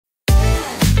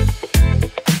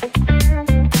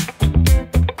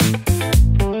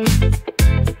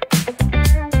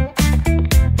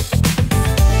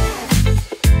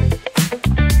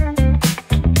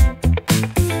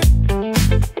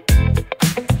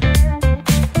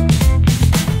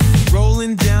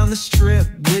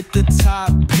the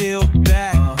top peeled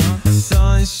back.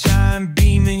 Sunshine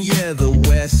beaming, yeah, the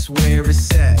West where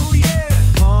it's at.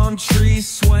 Palm trees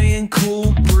swaying,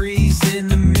 cool breeze in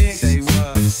the mix.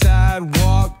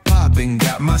 Sidewalk popping,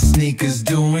 got my sneakers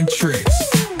doing tricks.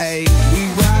 Ayy, we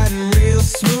riding real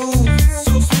smooth,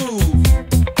 so smooth.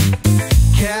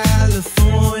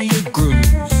 California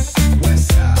grooves,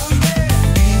 West Side.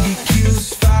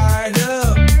 BBQ's fired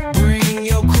up, bring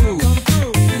your crew.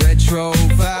 Retro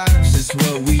vibes is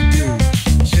what we do.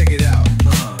 Check it out.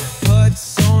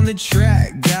 Putts on the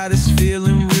track, got us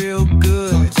feeling real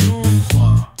good.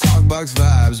 Talkbox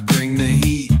vibes, bring the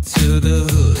heat to the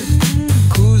hood.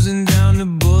 Cruising down the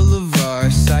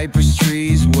boulevard, cypress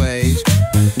trees wave.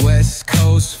 West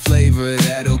Coast flavor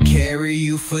that'll carry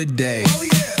you for days.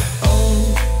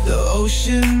 Oh, the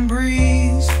ocean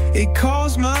breeze, it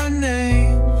calls my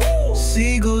name.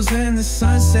 Seagulls and the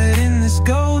sunset in this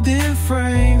golden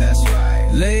frame. That's right.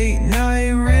 Late night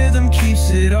rhythm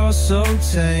keeps it all so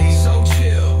tame. So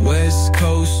chill. West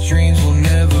Coast dreams will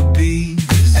never be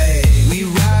the same. Ay, we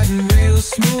riding real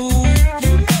smooth.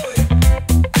 You know it.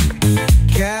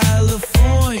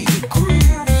 California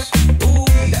grooves. Ooh,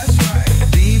 that's right.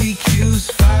 BBQ's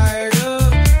fired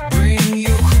up. Bring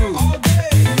your crew. All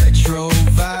day. Retro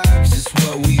vibes is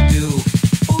what we do.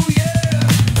 Ooh, yeah.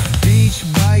 Beach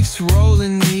bikes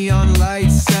rolling, neon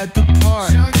lights at the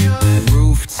park.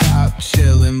 Rooftop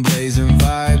chillin', blazing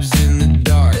vibes in the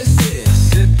dark.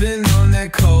 Sipping on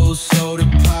that cold soda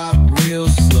pop real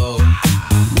slow.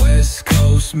 West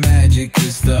Coast magic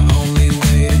is the only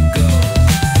way to go.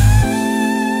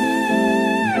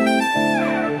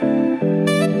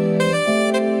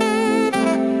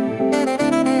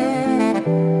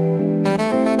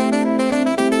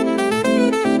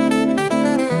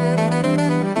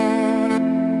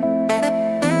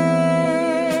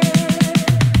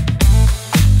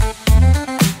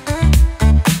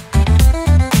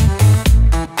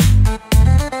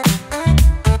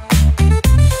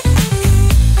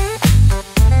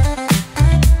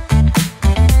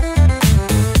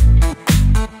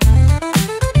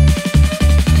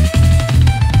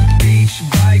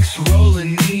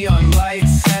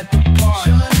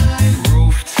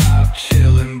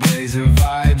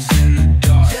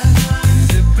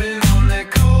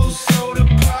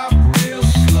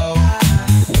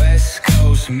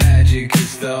 Magic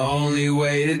is the only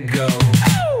way to go.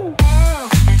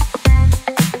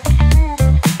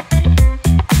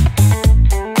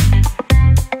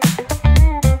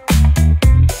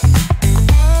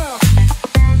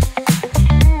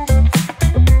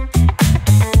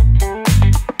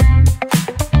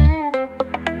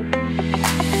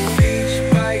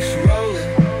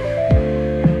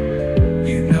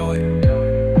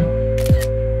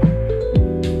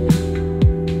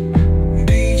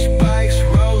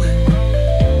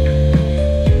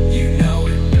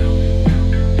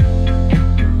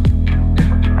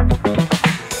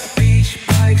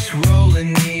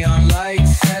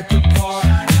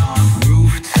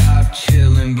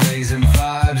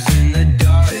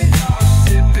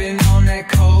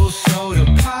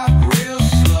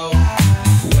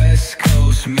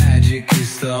 Magic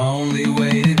is the only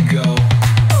way to go.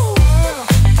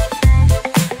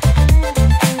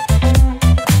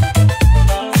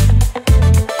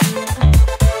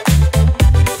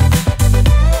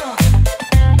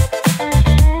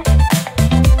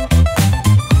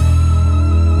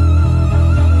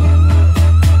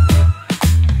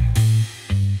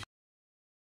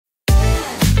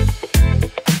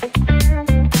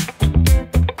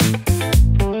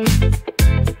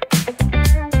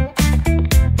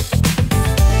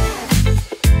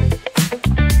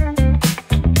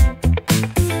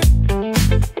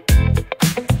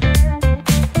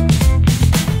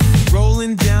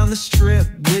 The strip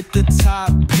with the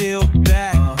top peeled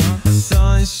back.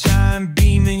 Sunshine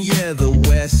beaming, yeah, the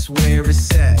West where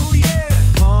it's at.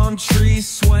 Palm trees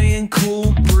swaying,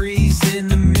 cool breeze in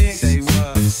the mix.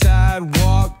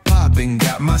 Sidewalk popping,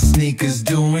 got my sneakers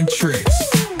doing tricks.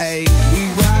 Ayy, we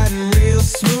riding real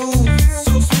smooth,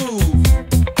 so smooth.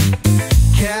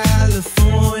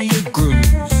 California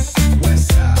grooves,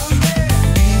 West Side.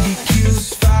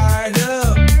 BBQ's fired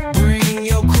up, bring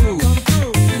your crew.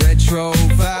 Retro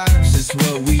vibes is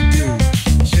what we do.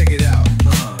 Check it out.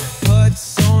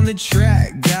 Putts on the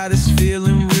track, got us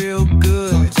feeling real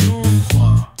good.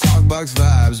 Talkbox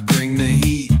vibes, bring the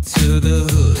heat to the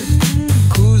hood.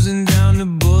 Cruising down the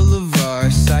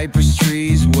boulevard, cypress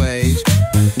trees wave.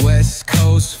 West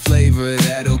Coast flavor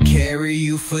that'll carry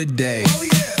you for days.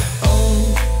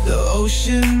 Oh, the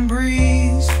ocean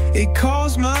breeze, it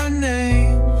calls my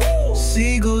name.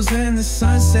 Seagulls and the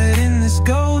sunset in this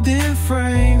golden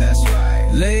frame. That's right.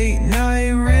 Late night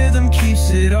rhythm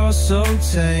keeps it all so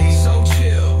tame. So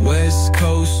chill. West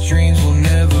Coast dreams will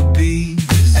never be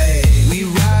the same. We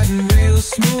riding real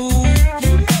smooth.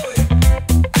 You know it.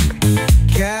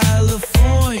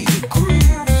 California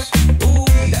grooves. Ooh,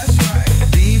 that's right.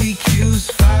 BBQ's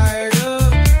fired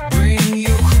up. Bring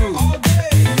your crew. All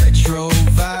day. Retro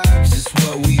vibes is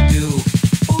what we do.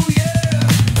 Ooh, yeah.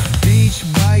 Beach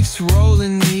bikes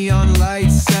rolling, neon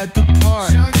lights at the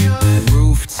park.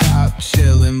 Rooftop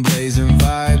chillin', blazing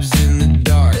vibes in the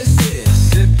dark.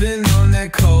 Sipping on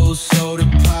that cold soda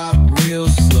pop real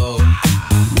slow.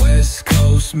 West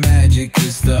Coast magic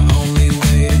is the only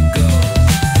way to go.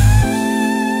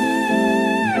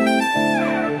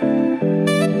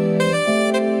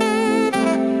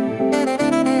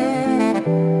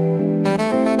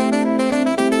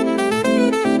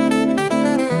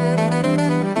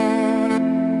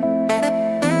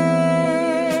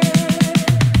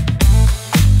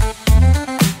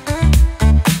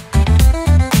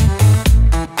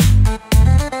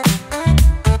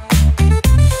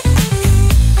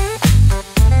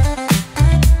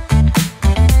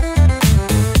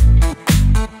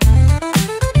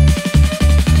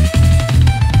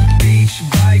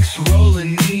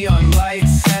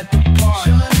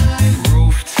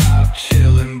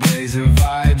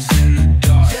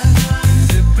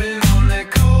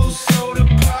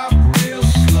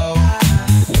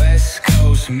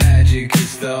 Magic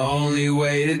is the only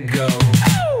way to go.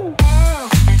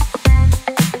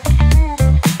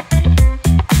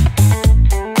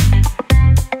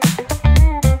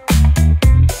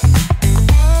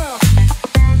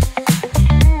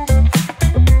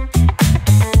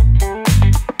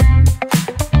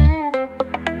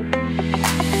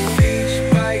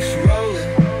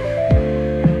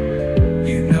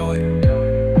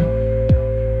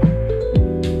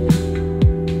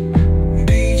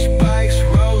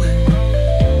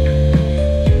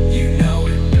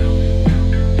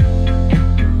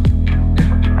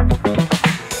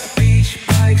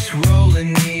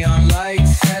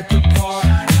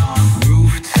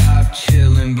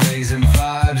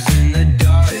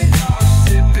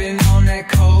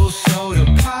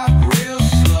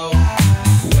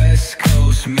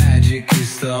 Magic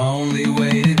is the only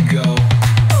way to go.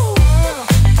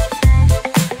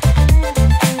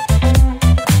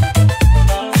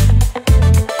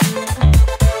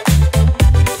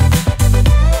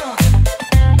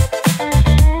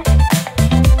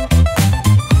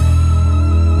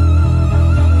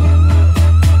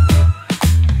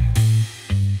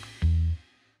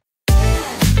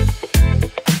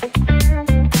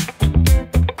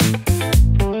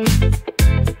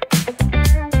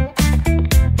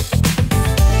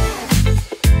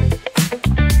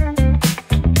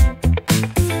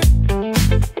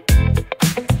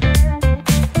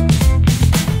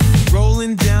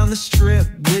 The strip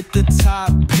with the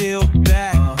top peeled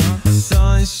back,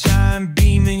 sunshine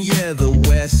beaming, yeah, the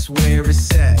west where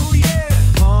it's at. Oh, yeah.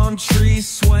 Palm trees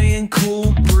swaying,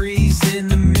 cool breeze in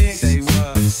the mix.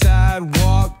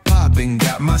 Sidewalk popping,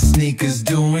 got my sneakers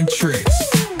doing tricks.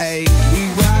 Hey, we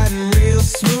riding real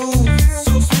smooth,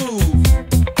 so smooth.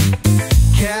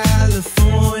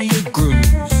 California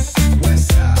grooves,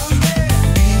 west side.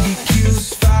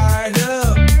 BBQ's fired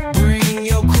up, bring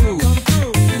your crew.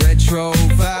 Retro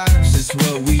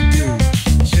what we do,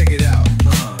 check it out.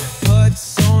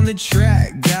 Putts on the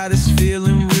track, got us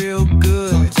feeling real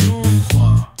good.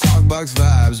 Talkbox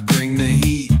vibes, bring the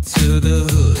heat to the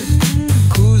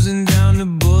hood. Cruising down the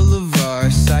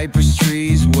boulevard, cypress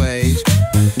trees wave.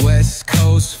 West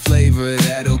Coast flavor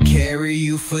that'll carry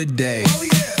you for days.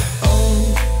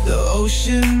 Oh, the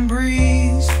ocean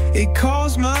breeze, it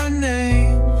calls my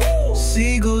name.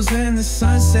 Seagulls and the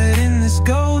sunset in this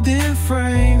golden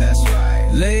frame. That's right.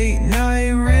 Late night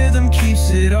rhythm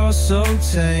keeps it all so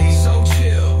tame. So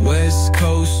chill. West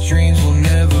Coast dreams will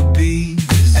never be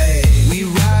the same. Hey, we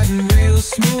riding real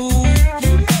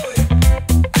smooth.